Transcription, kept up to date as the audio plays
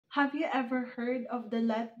Have you ever heard of the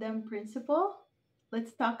let them principle?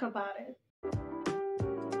 Let's talk about it.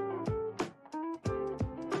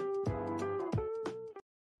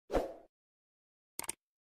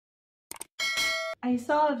 I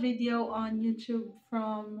saw a video on YouTube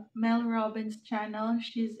from Mel Robbins' channel.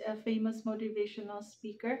 She's a famous motivational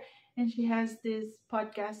speaker and she has this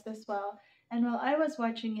podcast as well. And while I was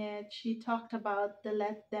watching it, she talked about the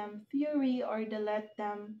let them theory or the let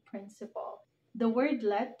them principle. The word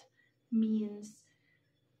let means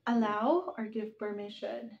allow or give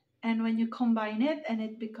permission. And when you combine it and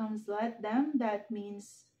it becomes let them, that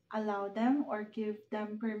means allow them or give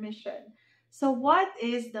them permission. So, what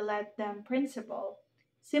is the let them principle?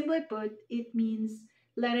 Simply put, it means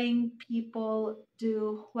letting people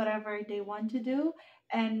do whatever they want to do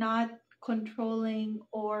and not controlling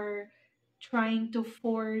or trying to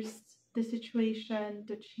force the situation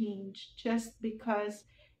to change just because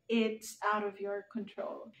it's out of your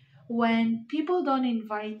control. When people don't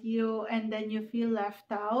invite you and then you feel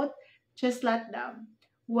left out, just let them.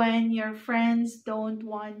 When your friends don't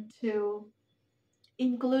want to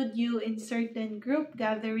include you in certain group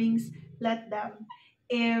gatherings, let them.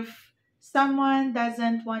 If someone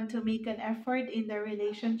doesn't want to make an effort in the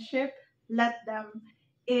relationship, let them.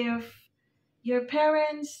 If your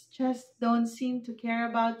parents just don't seem to care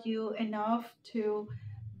about you enough to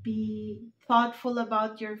be thoughtful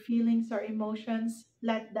about your feelings or emotions,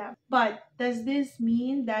 let them. But does this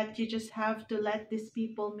mean that you just have to let these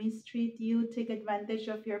people mistreat you, take advantage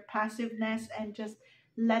of your passiveness, and just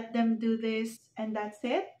let them do this and that's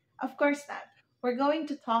it? Of course not. We're going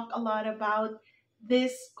to talk a lot about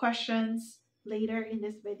these questions later in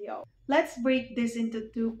this video. Let's break this into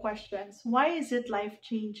two questions. Why is it life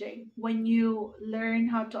changing when you learn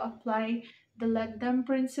how to apply the let them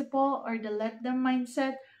principle or the let them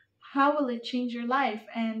mindset? How will it change your life?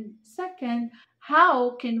 And second,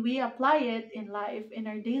 how can we apply it in life, in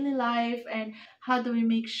our daily life? And how do we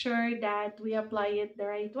make sure that we apply it the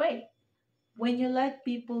right way? When you let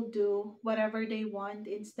people do whatever they want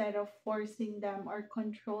instead of forcing them or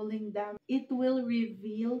controlling them, it will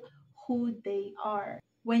reveal who they are.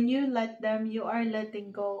 When you let them, you are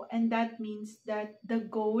letting go. And that means that the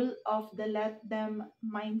goal of the let them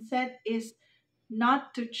mindset is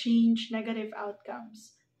not to change negative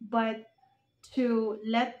outcomes, but to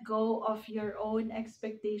let go of your own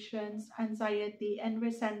expectations, anxiety, and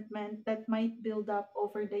resentment that might build up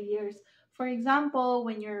over the years. For example,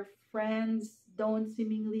 when your friends don't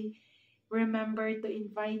seemingly remember to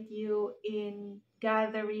invite you in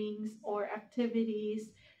gatherings or activities,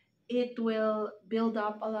 it will build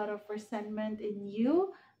up a lot of resentment in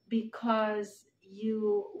you because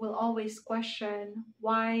you will always question,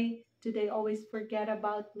 why do they always forget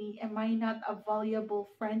about me? Am I not a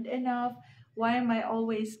valuable friend enough? Why am I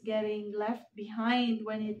always getting left behind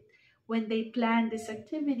when they plan these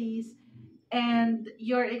activities? And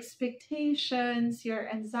your expectations, your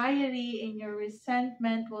anxiety, and your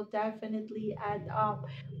resentment will definitely add up.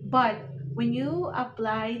 But when you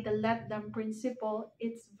apply the let them principle,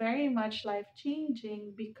 it's very much life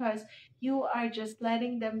changing because you are just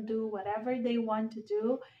letting them do whatever they want to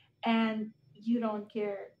do and you don't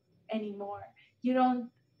care anymore. You don't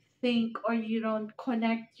think or you don't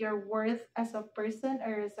connect your worth as a person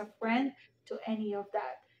or as a friend to any of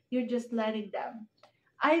that. You're just letting them.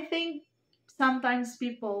 I think sometimes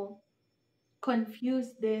people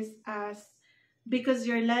confuse this as because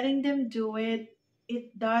you're letting them do it,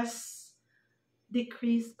 it does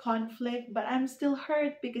decrease conflict, but I'm still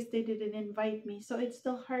hurt because they didn't invite me. So it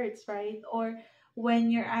still hurts, right? Or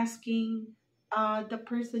when you're asking the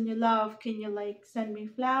person you love, can you like send me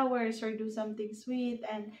flowers or do something sweet,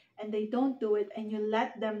 and they don't do it and you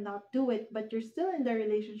let them not do it, but you're still in the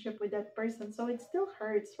relationship with that person. So it still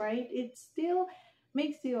hurts, right? It still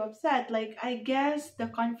makes you upset. Like I guess the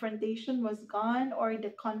confrontation was gone or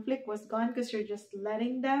the conflict was gone because you're just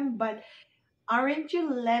letting them, but aren't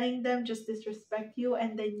you letting them just disrespect you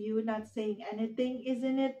and then you not saying anything?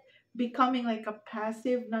 Isn't it becoming like a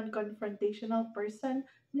passive, non confrontational person?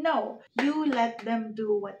 No, you let them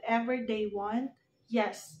do whatever they want,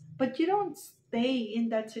 yes, but you don't stay in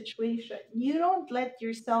that situation. You don't let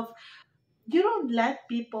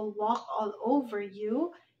people walk all over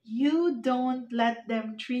you. You don't let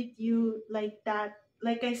them treat you like that.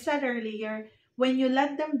 Like I said earlier, when you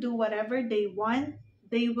let them do whatever they want,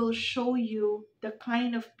 they will show you the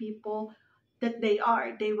kind of people that they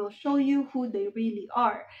are. They will show you who they really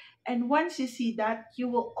are. And once you see that, you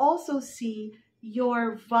will also see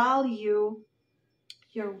your value,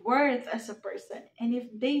 your worth as a person. And if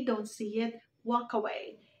they don't see it, walk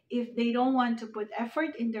away. if they don't want to put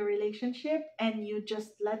effort in the relationship and you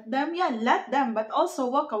just let them, yeah, let them, but also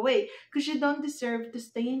walk away, because you don't deserve to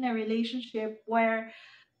stay in a relationship where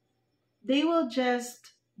they will just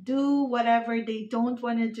do whatever they don't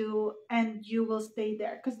want to do and you will stay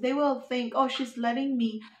there, because they will think, oh, she's letting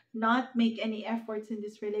me not make any efforts in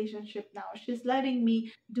this relationship now, she's letting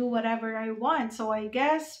me do whatever I want, so I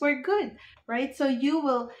guess we're good, right? So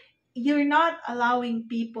you're not allowing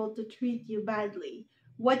people to treat you badly.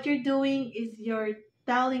 What you're doing is you're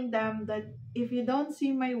telling them that if you don't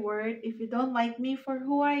see my word, if you don't like me for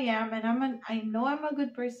who I am, and I know I'm a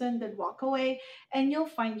good person, then walk away and you'll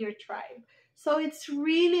find your tribe. So it's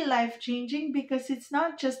really life changing, because it's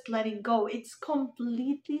not just letting go, it's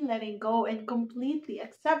completely letting go and completely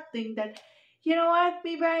accepting that, you know what,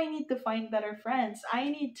 maybe I need to find better friends. I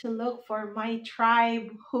need to look for my tribe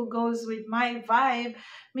who goes with my vibe.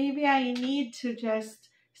 Maybe I need to just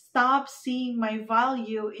stop seeing my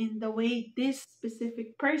value in the way this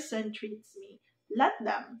specific person treats me. Let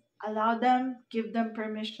them. Allow them, give them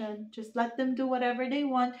permission, just let them do whatever they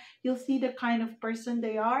want. You'll see the kind of person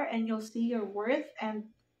they are and you'll see your worth, and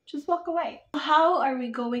just walk away. How are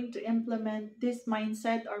we going to implement this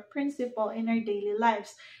mindset or principle in our daily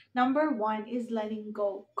lives? Number one is letting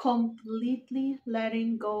go, completely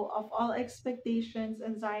letting go of all expectations,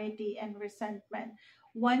 anxiety, and resentment.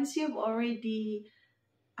 Once you've already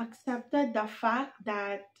accepted the fact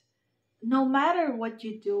that no matter what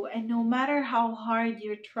you do and no matter how hard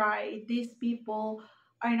you try, these people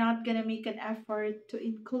are not going to make an effort to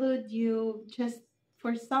include you just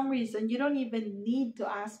for some reason. You don't even need to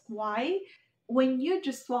ask why. When you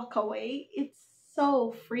just walk away, it's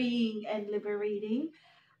so freeing and liberating.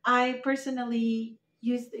 I personally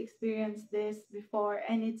used to experience this before,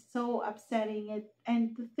 and it's so upsetting.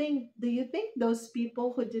 And to think, do you think those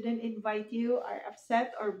people who didn't invite you are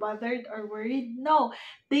upset or bothered or worried? No,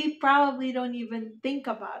 they probably don't even think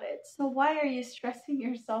about it. So why are you stressing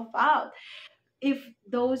yourself out? If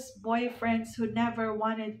those boyfriends who never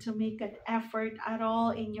wanted to make an effort at all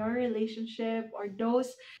in your relationship, or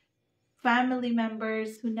those family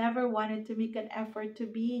members who never wanted to make an effort to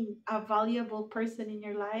be a valuable person in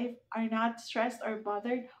your life, are not stressed or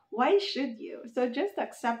bothered, why should you? So just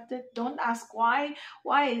accept it. Don't ask why.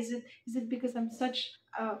 Why is it because I'm such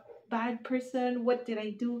a bad person? What did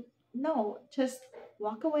I do? No, just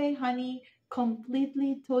walk away, honey.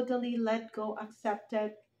 Completely, totally let go, accept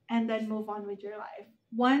it, and then move on with your life.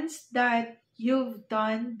 Once that you've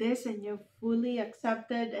done this and you've fully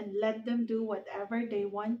accepted and let them do whatever they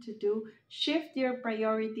want to do, shift your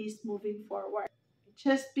priorities moving forward.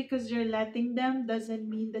 Just because you're letting them doesn't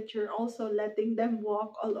mean that you're also letting them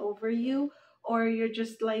walk all over you, or you're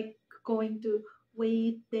just like going to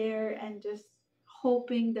wait there and just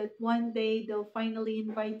hoping that one day they'll finally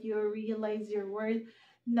invite you or realize your worth.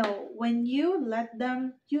 No, when you let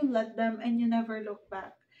them and you never look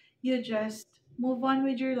back. You just move on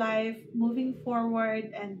with your life, moving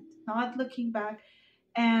forward and not looking back.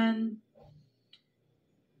 And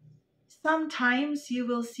sometimes you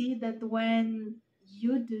will see that when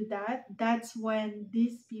you do that, that's when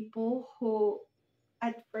these people who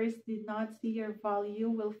at first did not see your value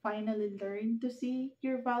will finally learn to see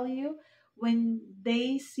your value. When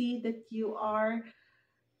they see that you are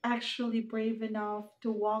actually brave enough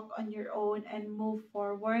to walk on your own and move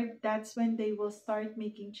forward, that's when they will start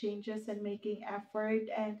making changes and making effort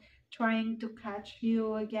and trying to catch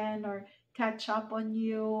you again, or catch up on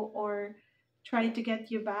you, or try to get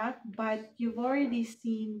you back. But you've already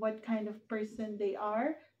seen what kind of person they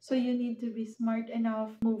are. So you need to be smart enough,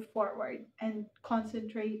 move forward, and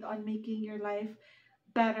concentrate on making your life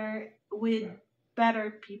better with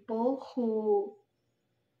better people who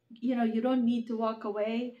you don't need to walk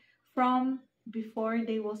away from before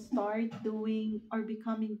they will start doing or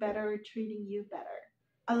becoming better or treating you better.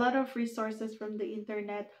 A lot of resources from the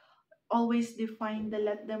internet always define the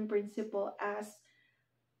let them principle as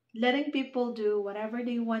letting people do whatever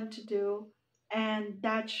they want to do, and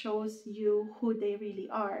that shows you who they really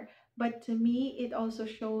are. But to me, it also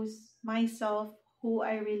shows myself who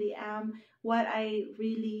I really am, what I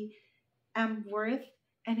really am worth,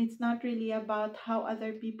 and it's not really about how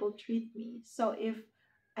other people treat me. So if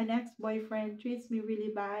an ex-boyfriend treats me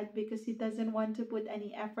really bad because he doesn't want to put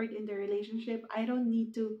any effort in the relationship, I don't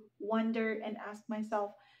need to wonder and ask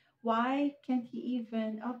myself, why can't he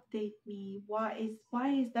even update me? Why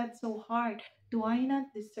is that so hard? Do I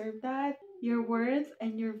not deserve that? Your worth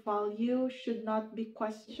and your value should not be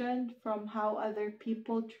questioned from how other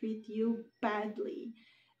people treat you badly.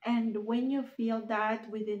 And when you feel that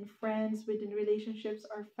within friends, within relationships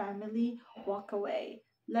or family, walk away.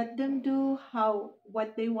 Let them do how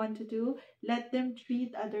what they want to do. Let them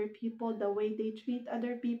treat other people the way they treat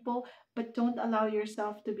other people, but don't allow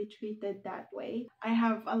yourself to be treated that way. I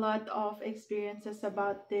have a lot of experiences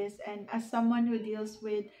about this, and as someone who deals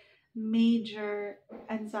with major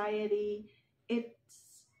anxiety,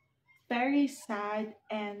 it's very sad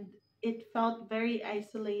and it felt very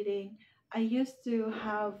isolating. I used to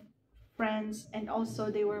have friends, and also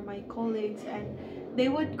they were my colleagues, and they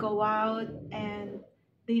would go out and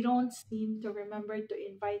they don't seem to remember to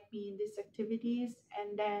invite me in these activities.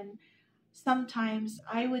 And then sometimes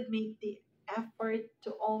I would make the effort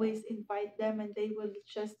to always invite them, and they would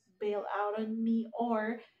just bail out on me,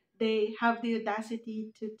 or they have the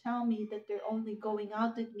audacity to tell me that they're only going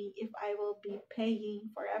out with me if I will be paying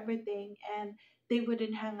for everything, and they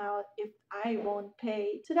wouldn't hang out if I won't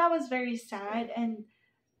pay. So that was very sad. And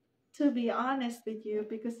to be honest with you,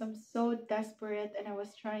 because I'm so desperate and I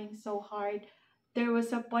was trying so hard, there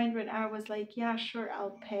was a point when I was like, yeah, sure,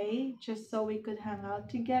 I'll pay just so we could hang out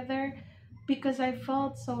together, because I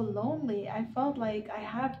felt so lonely. I felt like I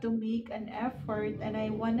have to make an effort, and I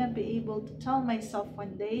want to be able to tell myself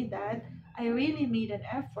one day that I really made an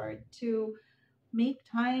effort to make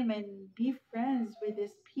time and be friends with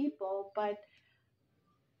these people. But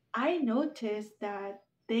I noticed that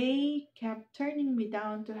they kept turning me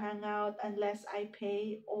down to hang out unless I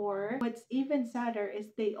pay, or what's even sadder is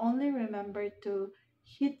they only remember to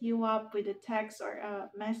hit you up with a text or a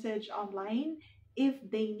message online if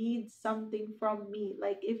they need something from me,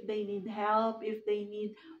 like if they need help, if they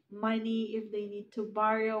need money, if they need to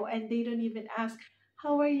borrow, and they don't even ask,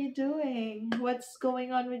 how are you doing? What's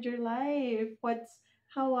going on with your life?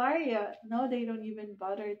 How are you? No, they don't even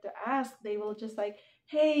bother to ask. They will just like,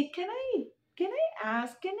 hey, can I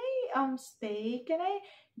ask? Can I stay? Can I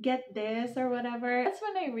get this or whatever? That's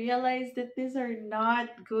when I realized that these are not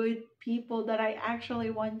good people that I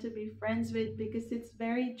actually want to be friends with, because it's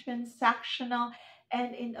very transactional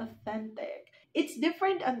and inauthentic. It's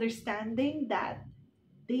different understanding that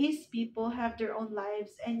these people have their own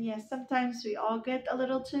lives, and yes, sometimes we all get a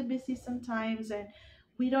little too busy sometimes, and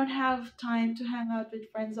we don't have time to hang out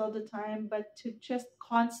with friends all the time. But to just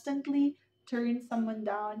constantly turn someone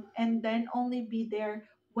down and then only be there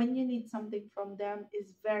when you need something from them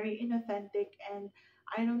is very inauthentic, and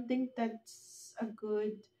I don't think that's a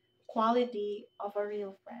good quality of a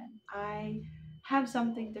real friend. I have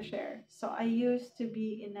something to share. So I used to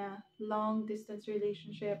be in a long distance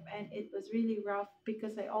relationship, and it was really rough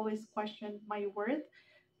because I always questioned my worth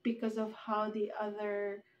because of how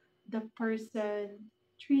the person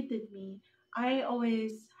treated me. I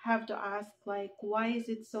always have to ask, like, why is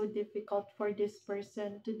it so difficult for this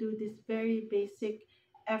person to do this very basic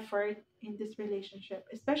effort in this relationship,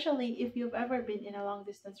 especially if you've ever been in a long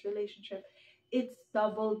distance relationship. It's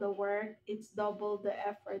double the work, it's double the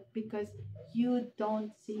effort, because you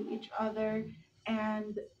don't see each other,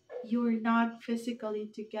 and you're not physically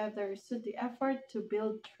together. So the effort to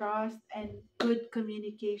build trust and good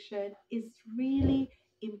communication is really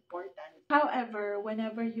important. However,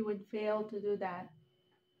 whenever he would fail to do that,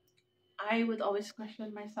 I would always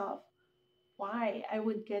question myself why. I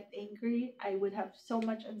would get angry. I would have so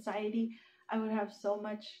much anxiety. I would have so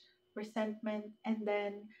much resentment. And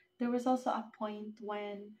then there was also a point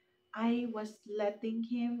when I was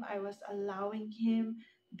allowing him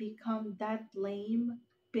become that lame,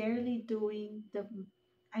 barely doing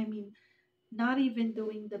I mean, not even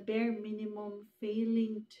doing the bare minimum,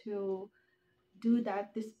 failing to do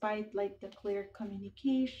that despite like the clear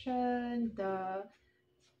communication, the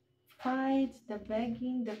fights, the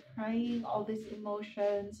begging, the crying, all these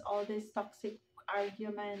emotions, all these toxic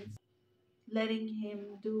arguments, letting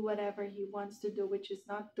him do whatever he wants to do, which is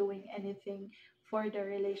not doing anything for the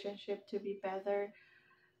relationship to be better.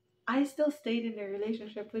 I still stayed in the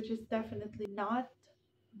relationship, which is definitely not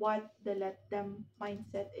what the let them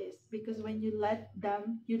mindset is. Because when you let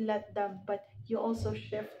them, but you also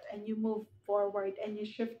shift and you move forward and you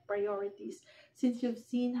shift priorities. Since you've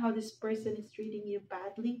seen how this person is treating you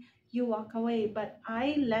badly, you walk away. But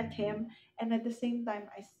I let him, and at the same time,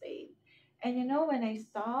 I stayed. And when I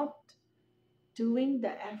stopped doing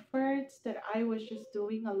the efforts that I was just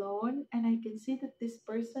doing alone, and I can see that this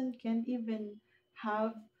person can't even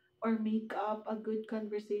have or make up a good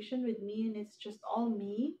conversation with me, and it's just all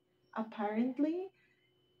me, apparently,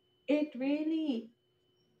 it really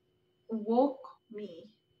woke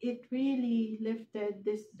me. It really lifted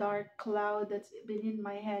this dark cloud that's been in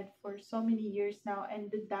my head for so many years now, and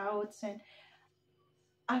the doubts. And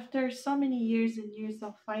after so many years and years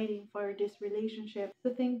of fighting for this relationship,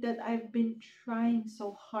 to think that I've been trying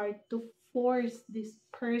so hard to force this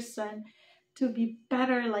person to be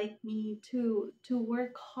better like me, to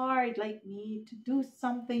work hard like me, to do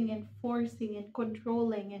something enforcing and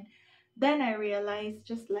controlling. And then I realized,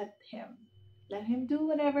 just let him do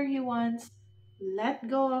whatever he wants, let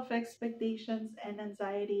go of expectations and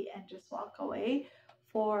anxiety, and just walk away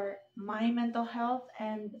for my mental health.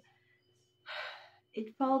 And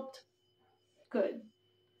it felt good.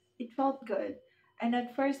 It felt good. And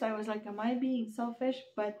at first I was like, am I being selfish?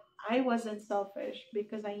 But I wasn't selfish,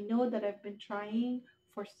 because I know that I've been trying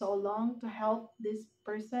for so long to help this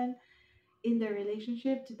person in the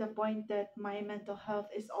relationship, to the point that my mental health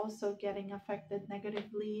is also getting affected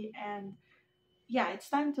negatively. And yeah, it's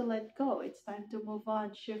time to let go. It's time to move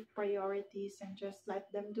on, shift priorities, and just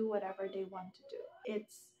let them do whatever they want to do.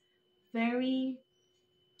 It's very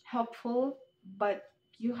helpful, but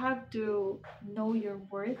you have to know your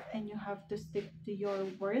worth, and you have to stick to your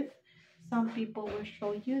worth. Some people will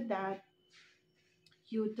show you that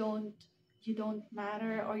you don't you don't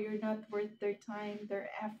matter, or you're not worth their time, their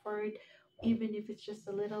effort, even if it's just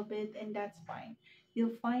a little bit, and that's fine.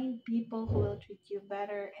 You'll find people who will treat you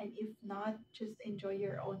better, and if not, just enjoy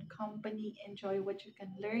your own company, enjoy what you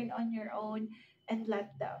can learn on your own, and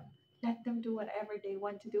let them do whatever they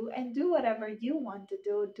want to do, and do whatever you want to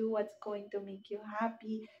do. Do what's going to make you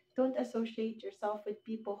happy. Don't associate yourself with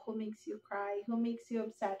people who makes you cry, who makes you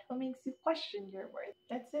upset, who makes you question your worth.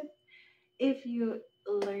 That's it. If you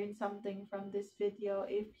learn something from this video,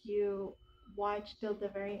 if you watch till the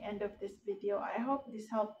very end of this video, I hope this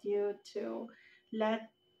helped you to let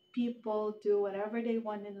people do whatever they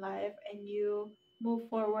want in life, and you move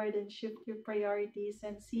forward and shift your priorities,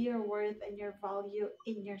 and see your worth and your value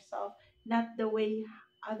in yourself, not the way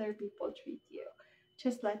other people treat you.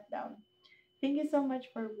 Just let them. Thank you so much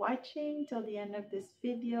for watching till the end of this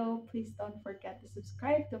video. Please don't forget to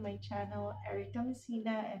subscribe to my channel, Erika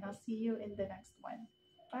Messina, and I'll see you in the next one.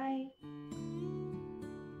 Bye!